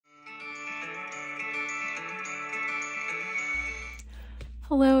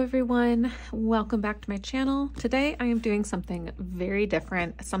Hello everyone, welcome back to my channel. Today I am doing something very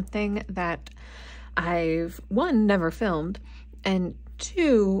different, something that I've, one, never filmed, and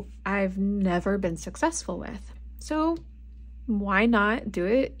two, I've never been successful with. So why not do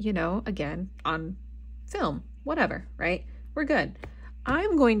it, again on film, whatever, right? We're good.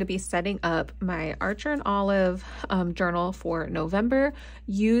 I'm going to be setting up my Archer and Olive journal for November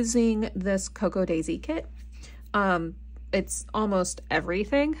using this Cocoa Daisy kit. It's almost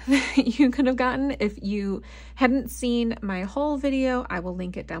everything that you could have gotten. If you hadn't seen my whole video, I will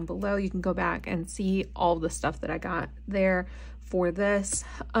link it down below. You can go back and see all the stuff that I got there for this.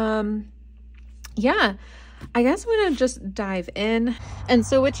 Yeah, I guess I'm gonna just dive in. And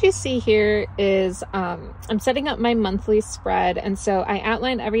so what you see here is I'm setting up my monthly spread. And so I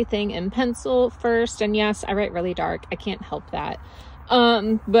outlined everything in pencil first. And yes, I write really dark. I can't help that.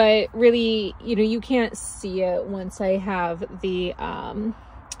 But really, you can't see it once I have the,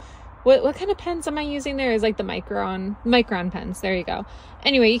 what kind of pens am I using there? Is like the micron pens. There you go.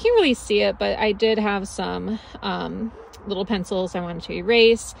 Anyway, you can't really see it, but I did have some, little pencils I wanted to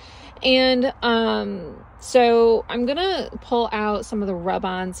erase. And, so I'm gonna pull out some of the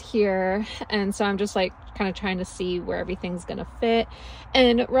rub-ons here. And so I'm just like kind of trying to see where everything's gonna fit.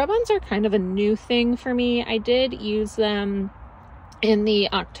 And rub-ons are kind of a new thing for me. I did use them in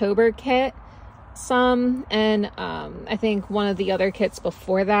the October kit some, and I think one of the other kits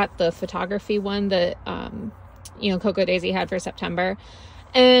before that, the photography one that Cocoa Daisy had for September,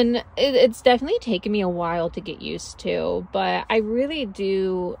 and it's definitely taken me a while to get used to, but I really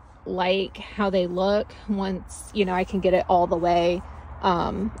do like how they look once I can get it all the way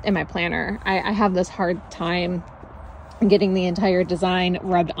in my planner. I have this hard time getting the entire design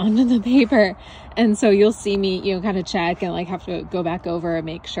rubbed onto the paper, and so you'll see me kind of check and like have to go back over and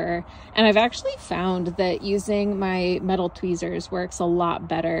make sure. And I've actually found that using my metal tweezers works a lot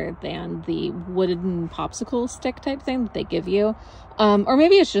better than the wooden popsicle stick type thing that they give you, or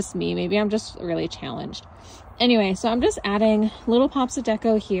maybe it's just me, maybe I'm just really challenged. Anyway, so I'm just adding little pops of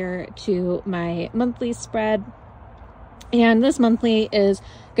deco here to my monthly spread. And this monthly is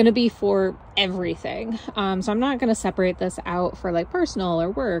going to be for everything. So I'm not going to separate this out for like personal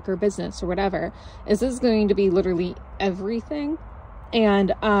or work or business or whatever. This is going to be literally everything.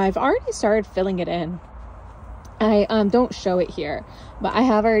 And I've already started filling it in. I don't show it here, but I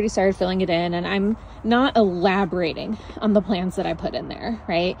have already started filling it in, and I'm not elaborating on the plans that I put in there,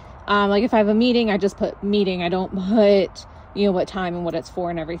 right? Like if I have a meeting, I just put meeting. I don't put, what time and what it's for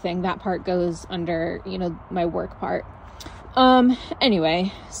and everything. That part goes under, my work part.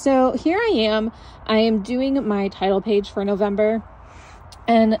 Anyway, so here I am doing my title page for November,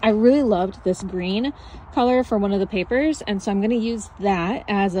 and I really loved this green color for one of the papers, and so I'm going to use that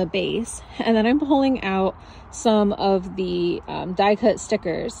as a base, and then I'm pulling out some of the die cut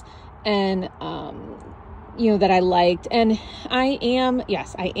stickers and that I liked, and I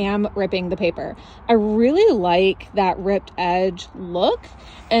am ripping the paper. I really like that ripped edge look,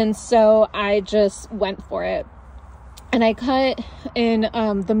 and so I just went for it. And I cut in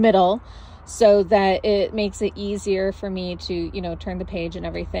the middle so that it makes it easier for me to, turn the page and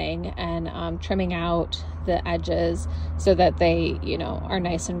everything, and trimming out the edges so that they, are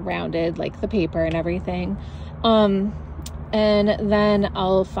nice and rounded like the paper and everything. And then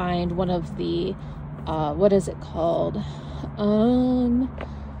I'll find one of the, what is it called?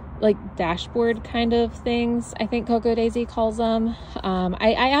 Like dashboard kind of things, I think Cocoa Daisy calls them.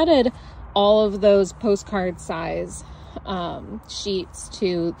 I added all of those postcard size sheets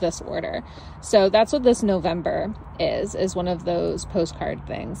to this order, so that's what this November is one of those postcard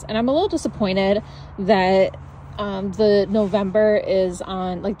things. And I'm a little disappointed that the November is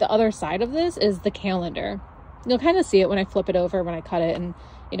on, like, the other side of this is the calendar. You'll kind of see it when I flip it over, when I cut it and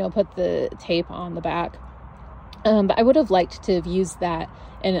put the tape on the back. But I would have liked to have used that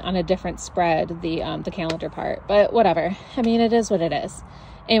on a different spread, the calendar part, but whatever. I mean, it is what it is.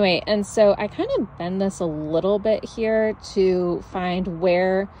 Anyway, and so I kind of bend this a little bit here to find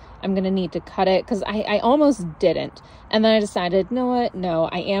where I'm going to need to cut it, because I almost didn't. And then I decided, you know what? No,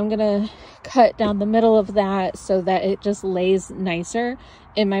 I am going to cut down the middle of that so that it just lays nicer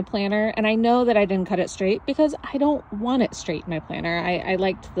in my planner. And I know that I didn't cut it straight because I don't want it straight in my planner. I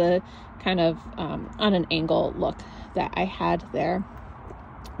liked the kind of on an angle look that I had there.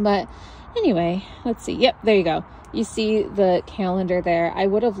 But anyway, let's see. Yep, there you go. You see the calendar there. I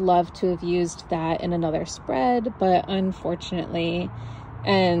would have loved to have used that in another spread, but unfortunately,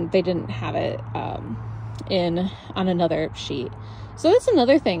 and they didn't have it on another sheet. So that's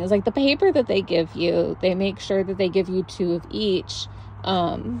another thing, is like the paper that they give you, they make sure that they give you 2 of each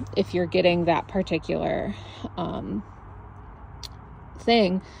if you're getting that particular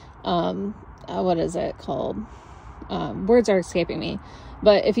thing. What is it called? Words are escaping me.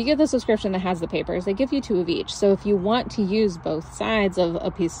 But if you get the subscription that has the papers, they give you 2 of each. So if you want to use both sides of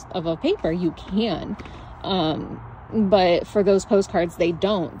a piece of a paper, you can. But for those postcards, they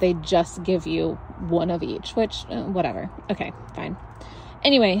don't. They just give you 1 of each, which, whatever. Okay, fine.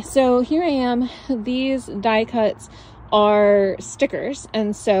 Anyway, so here I am. These die cuts are stickers,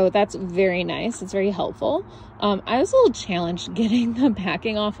 and so that's very nice. It's very helpful. I was a little challenged getting the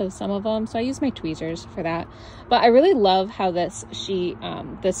backing off of some of them, so I used my tweezers for that. But I really love how this sheet,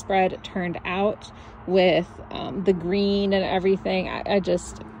 this spread turned out with the green and everything.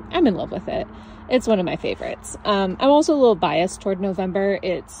 I'm in love with it. It's one of my favorites. I'm also a little biased toward November.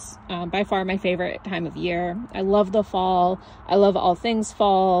 It's by far my favorite time of year. I love the fall. I love all things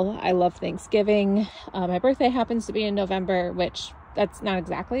fall. I love Thanksgiving. My birthday happens to be in November, which that's not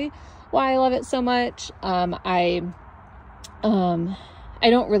exactly why I love it so much. I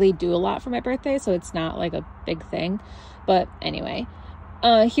don't really do a lot for my birthday, so it's not like a big thing. But anyway,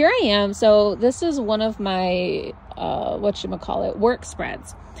 here I am. So this is one of my work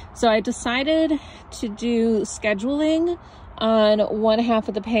spreads. So I decided to do scheduling on one half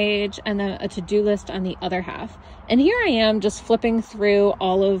of the page and then a to-do list on the other half. And here I am just flipping through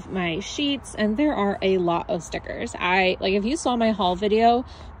all of my sheets, and there are a lot of stickers. If you saw my haul video,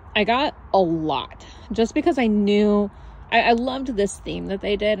 I got a lot just because I knew I loved this theme that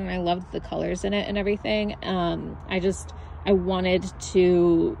they did, and I loved the colors in it and everything. I wanted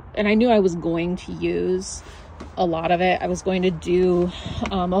to, and I knew I was going to use a lot of it. I was going to do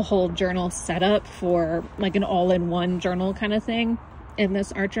a whole journal setup for like an all-in-one journal kind of thing in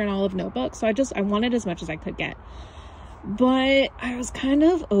this Art Journal Olive notebook. So I wanted as much as I could get, but I was kind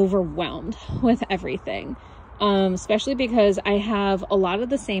of overwhelmed with everything, especially because I have a lot of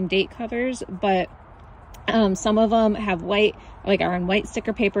the same date covers, but some of them have are on white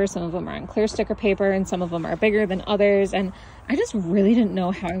sticker paper, some of them are on clear sticker paper, and some of them are bigger than others. And I just really didn't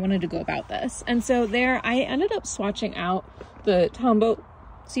know how I wanted to go about this. And so I ended up swatching out the Tombow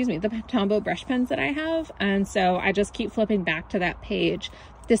brush pens that I have. And so I just keep flipping back to that page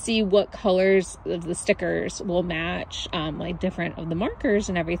to see what colors of the stickers will match, like different of the markers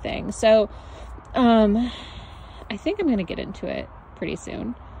and everything. So, I think I'm going to get into it pretty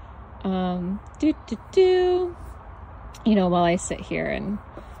soon. While I sit here and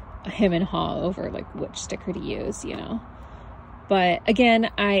hem and haw over like which sticker to use, but again,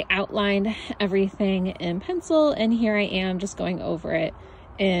 I outlined everything in pencil, and here I am just going over it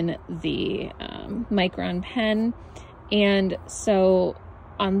in the Micron pen. And so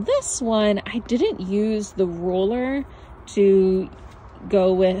on this one, I didn't use the ruler to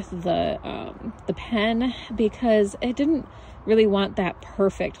go with the pen because I didn't really want that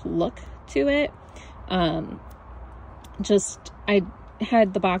perfect look to it. I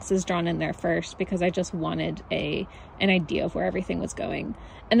had the boxes drawn in there first because I just wanted an idea of where everything was going.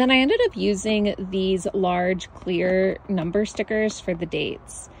 And then I ended up using these large clear number stickers for the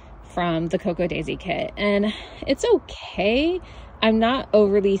dates from the Cocoa Daisy kit, and it's okay. I'm not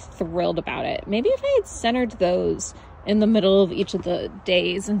overly thrilled about it. Maybe if I had centered those in the middle of each of the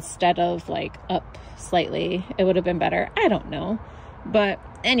days instead of like up slightly, it would have been better. I don't know. But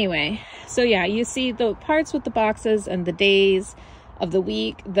anyway, so yeah, you see the parts with the boxes and the days of the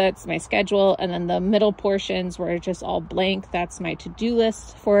week, that's my schedule. And then the middle portions were just all blank. That's my to-do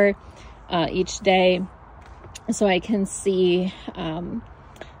list for each day. So I can see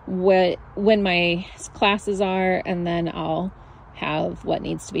when my classes are, and then I'll have what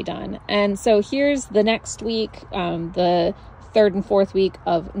needs to be done. And so here's the next week, the 3rd and 4th week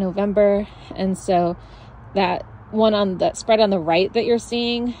of November. And so that one on the spread on the right that you're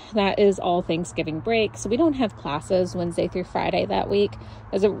seeing, that is all Thanksgiving break. So we don't have classes Wednesday through Friday that week.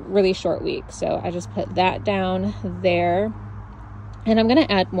 It's a really short week. So I just put that down there. And I'm going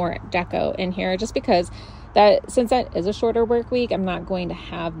to add more deco in here just because since that is a shorter work week, I'm not going to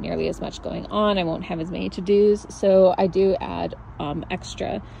have nearly as much going on. I won't have as many to-dos. So I do add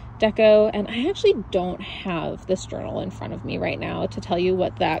extra deco. And I actually don't have this journal in front of me right now to tell you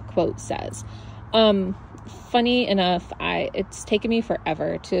what that quote says. Funny enough, it's taken me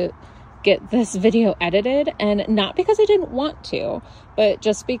forever to get this video edited, and not because I didn't want to, but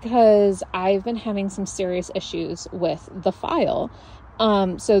just because I've been having some serious issues with the file.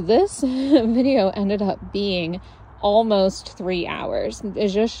 So this video ended up being almost 3 hours.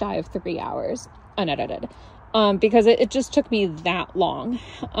 It's just shy of 3 hours unedited, because it just took me that long.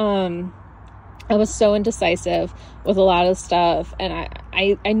 I was so indecisive with a lot of stuff, and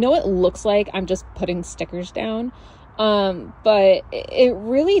I know it looks like I'm just putting stickers down, But it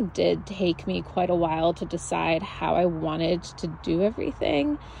really did take me quite a while to decide how I wanted to do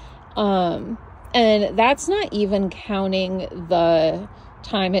everything. And that's not even counting the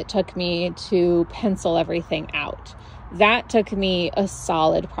time it took me to pencil everything out. That took me a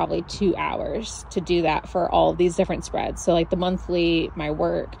solid probably 2 hours to do that for all of these different spreads. So like the monthly, my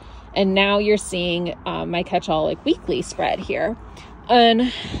work, and now you're seeing my catch-all like weekly spread here.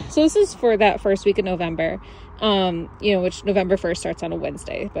 And so this is for that first week of November, which November 1st starts on a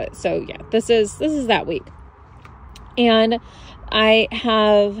Wednesday. But so yeah, this is that week. And I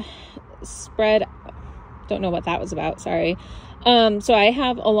have spread, don't know what that was about, sorry. So I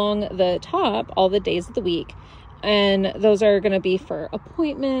have along the top all the days of the week, and those are going to be for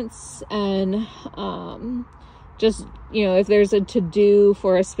appointments and just, if there's a to-do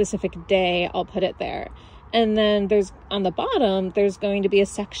for a specific day, I'll put it there. And then there's on the bottom, there's going to be a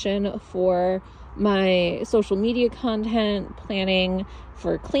section for my social media content, planning,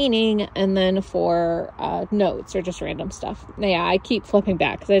 for cleaning, and then for notes or just random stuff. Now, yeah, I keep flipping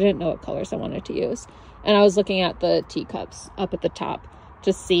back because I didn't know what colors I wanted to use. And I was looking at the teacups up at the top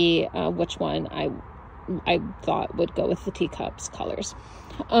to see which one I thought would go with the teacups colors.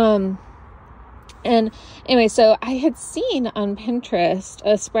 And anyway, so I had seen on Pinterest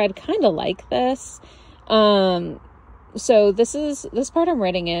a spread kind of like this. So this part I'm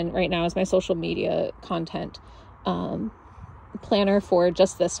writing in right now is my social media content planner for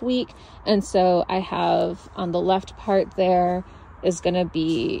just this week. And so I have on the left part there is going to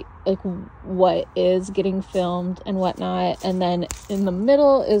be like what is getting filmed and whatnot. And then in the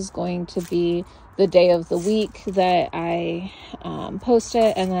middle is going to be the day of the week that I post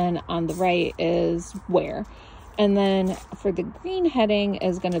it. And then on the right is where. And then for the green heading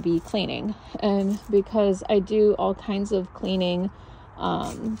is going to be cleaning. And because I do all kinds of cleaning,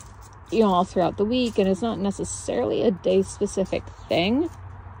 all throughout the week, and it's not necessarily a day specific thing,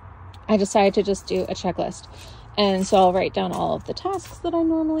 I decided to just do a checklist. And so I'll write down all of the tasks that I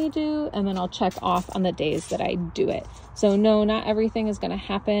normally do, and then I'll check off on the days that I do it. So no, not everything is going to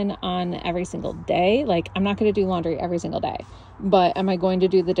happen on every single day. Like, I'm not going to do laundry every single day, but am I going to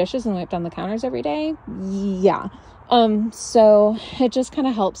do the dishes and wipe down the counters every day? Yeah. So it just kind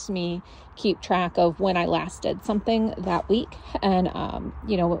of helps me keep track of when I last did something that week and,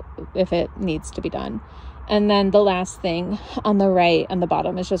 if it needs to be done. And then the last thing on the right on the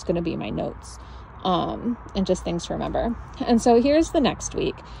bottom is just going to be my notes. And just things to remember. And so here's the next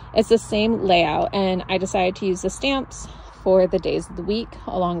week. It's the same layout, and I decided to use the stamps for the days of the week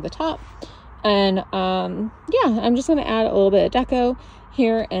along the top. And I'm just going to add a little bit of deco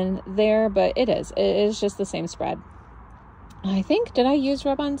here and there, but it is just the same spread. I think, did I use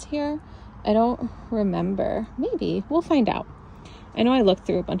rub-ons here? I don't remember. Maybe. We'll find out. I know I looked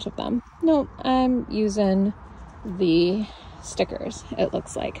through a bunch of them. No, I'm using the stickers, it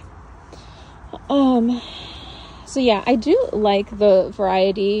looks like. So yeah, I do like the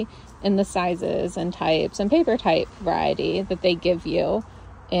variety in the sizes and types and paper type variety that they give you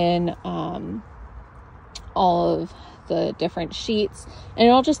in, all of the different sheets. And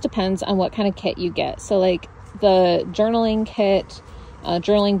it all just depends on what kind of kit you get. So like the journaling kit,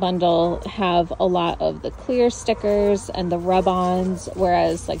 journaling bundle have a lot of the clear stickers and the rub-ons,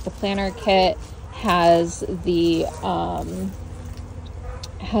 whereas like the planner kit has the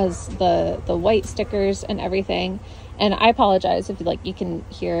white stickers and everything. And I apologize if you can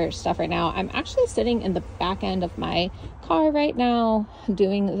hear stuff right now. I'm actually sitting in the back end of my car right now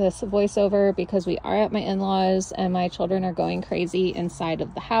doing this voiceover because we are at my in-laws and my children are going crazy inside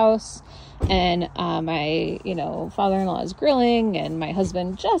of the house. And my father-in-law is grilling, and my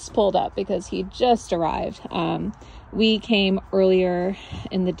husband just pulled up because he just arrived. We came earlier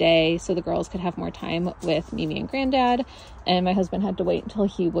in the day so the girls could have more time with Mimi and Granddad, and my husband had to wait until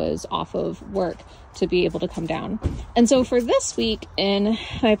he was off of work to be able to come down. And so for this week in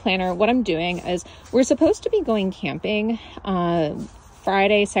my planner, what I'm doing is we're supposed to be going camping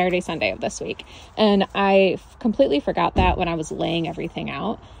Friday, Saturday, Sunday of this week. And I completely forgot that when I was laying everything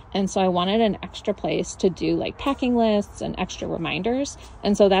out. And so I wanted an extra place to do like packing lists and extra reminders.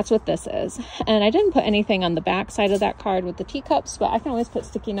 And so that's what this is. And I didn't put anything on the back side of that card with the teacups, but I can always put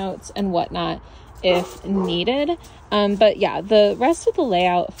sticky notes and whatnot if needed. But yeah, the rest of the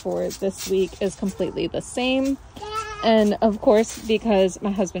layout for this week is completely the same. And of course, because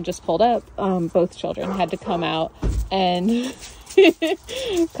my husband just pulled up, both children had to come out and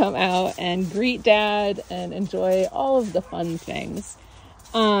come out and greet Dad and enjoy all of the fun things.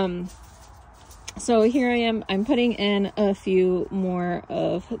 So here I am, I'm putting in a few more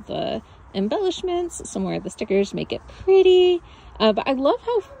of the embellishments, some more of the stickers, make it pretty. But I love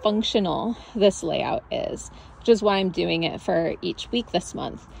how functional this layout is. which is why I'm doing it for each week this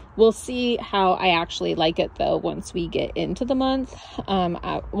month. We'll see how I actually like it though once we get into the month.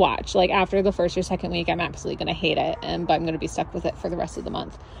 Watch, like after the first or second week, I'm absolutely going to hate it, but I'm going to be stuck with it for the rest of the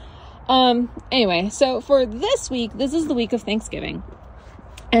month. Anyway, so for this week, this is the week of Thanksgiving.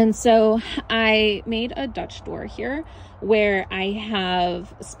 And so I made a Dutch door here where I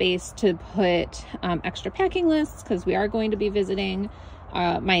have space to put extra packing lists, because we are going to be visiting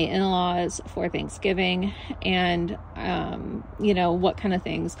my in-laws for Thanksgiving, and you know, what kind of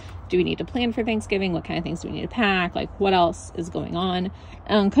things do we need to plan for Thanksgiving, what kind of things do we need to pack, like what else is going on,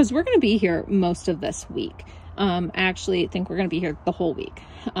 because we're going to be here most of this week. I actually think we're going to be here the whole week.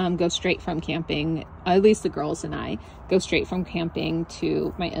 Go straight from camping, at least the girls and I go straight from camping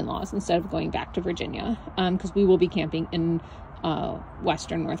to my in-laws instead of going back to Virginia, because we will be camping in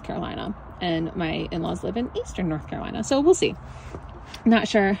Western North Carolina, and my in-laws live in Eastern North Carolina, so we'll see. Not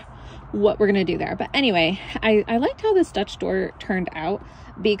sure what we're gonna do there, but anyway, I liked how this Dutch door turned out,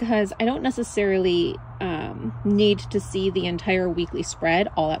 because I don't necessarily need to see the entire weekly spread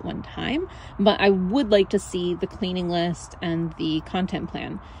all at one time, but I would like to see the cleaning list and the content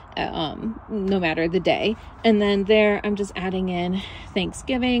plan no matter the day. And then there I'm just adding in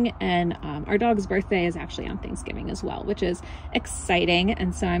Thanksgiving, and our dog's birthday is actually on Thanksgiving as well, which is exciting,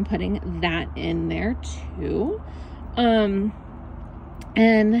 and so I'm putting that in there too.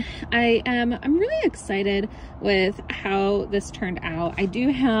 And I'm really excited with how this turned out. I do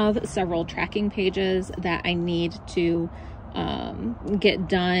have several tracking pages that I need to get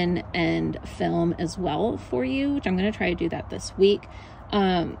done and film as well for you, which I'm going to try to do that this week.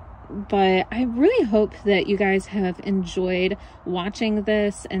 But I really hope that you guys have enjoyed watching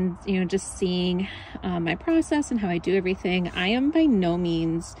this and, you know, just seeing my process and how I do everything. I am by no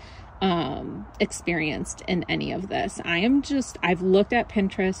means experienced in any of this. I've looked at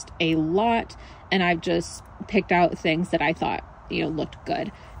Pinterest a lot, and I've just picked out things that I thought, you know, looked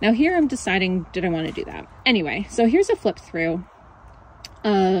good. Now here I'm deciding, did I want to do that? Anyway, so here's a flip through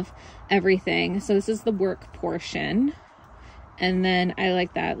of everything. So this is the work portion, and then I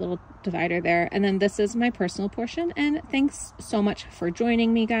like that little divider there, and then this is my personal portion. And thanks so much for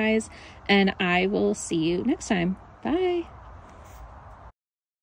joining me, guys, and I will see you next time. Bye.